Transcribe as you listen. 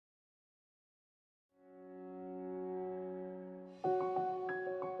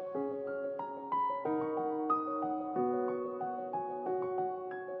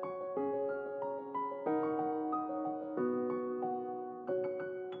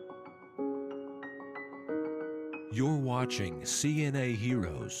You're watching CNA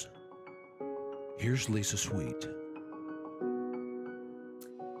Heroes. Here's Lisa Sweet.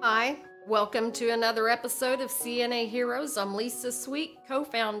 Hi, welcome to another episode of CNA Heroes. I'm Lisa Sweet,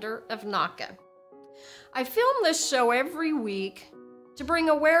 co-founder of NAHCA. I film this show every week to bring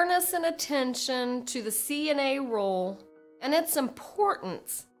awareness and attention to the CNA role and its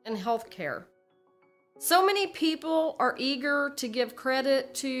importance in healthcare. So many people are eager to give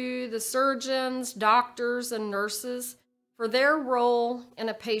credit to the surgeons, doctors, and nurses for their role in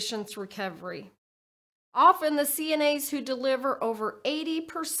a patient's recovery. Often the CNAs who deliver over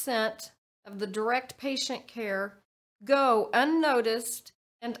 80% of the direct patient care go unnoticed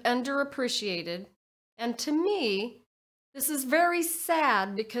and underappreciated. And to me, this is very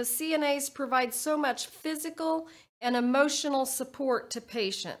sad because CNAs provide so much physical and emotional support to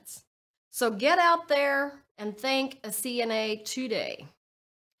patients. So get out there and thank a CNA today.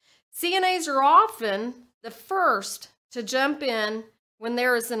 CNAs are often the first to jump in when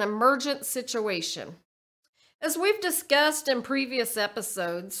there is an emergent situation. As we've discussed in previous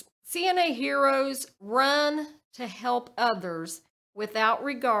episodes, CNA Heroes run to help others without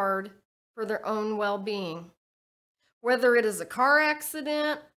regard for their own well-being. Whether it is a car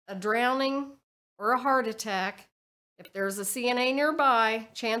accident, a drowning, or a heart attack, if there's a CNA nearby,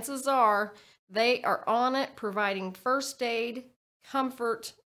 chances are they are on it providing first aid,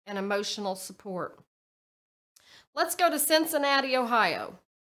 comfort, and emotional support. Let's go to Cincinnati, Ohio,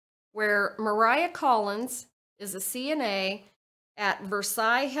 where Mariah Collins is a CNA at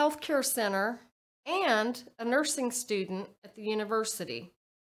Versailles Healthcare Center and a nursing student at the university.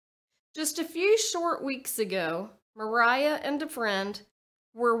 Just a few short weeks ago, Mariah and a friend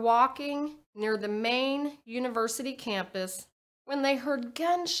were walking near the main university campus when they heard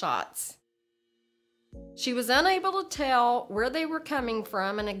gunshots. She was unable to tell where they were coming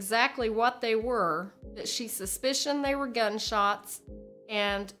from and exactly what they were, but she suspicioned they were gunshots,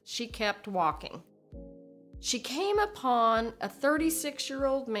 and she kept walking. She came upon a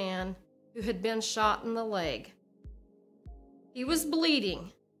 36-year-old man who had been shot in the leg. He was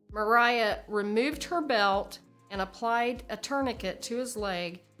bleeding. Mariah removed her belt and applied a tourniquet to his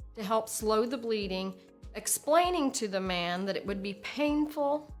leg to help slow the bleeding, explaining to the man that it would be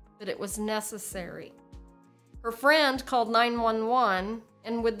painful, but it was necessary. Her friend called 911,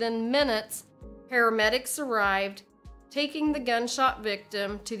 and within minutes, paramedics arrived, taking the gunshot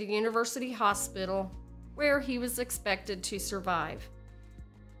victim to the university hospital, where he was expected to survive.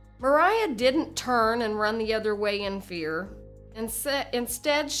 Mariah didn't turn and run the other way in fear.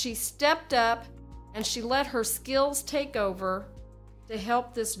 Instead, she stepped up and she let her skills take over to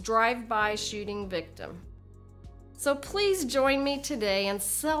help this drive-by shooting victim. So please join me today in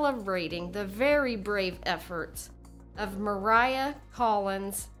celebrating the very brave efforts of Mariah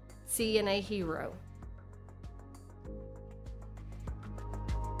Collins, CNA Hero.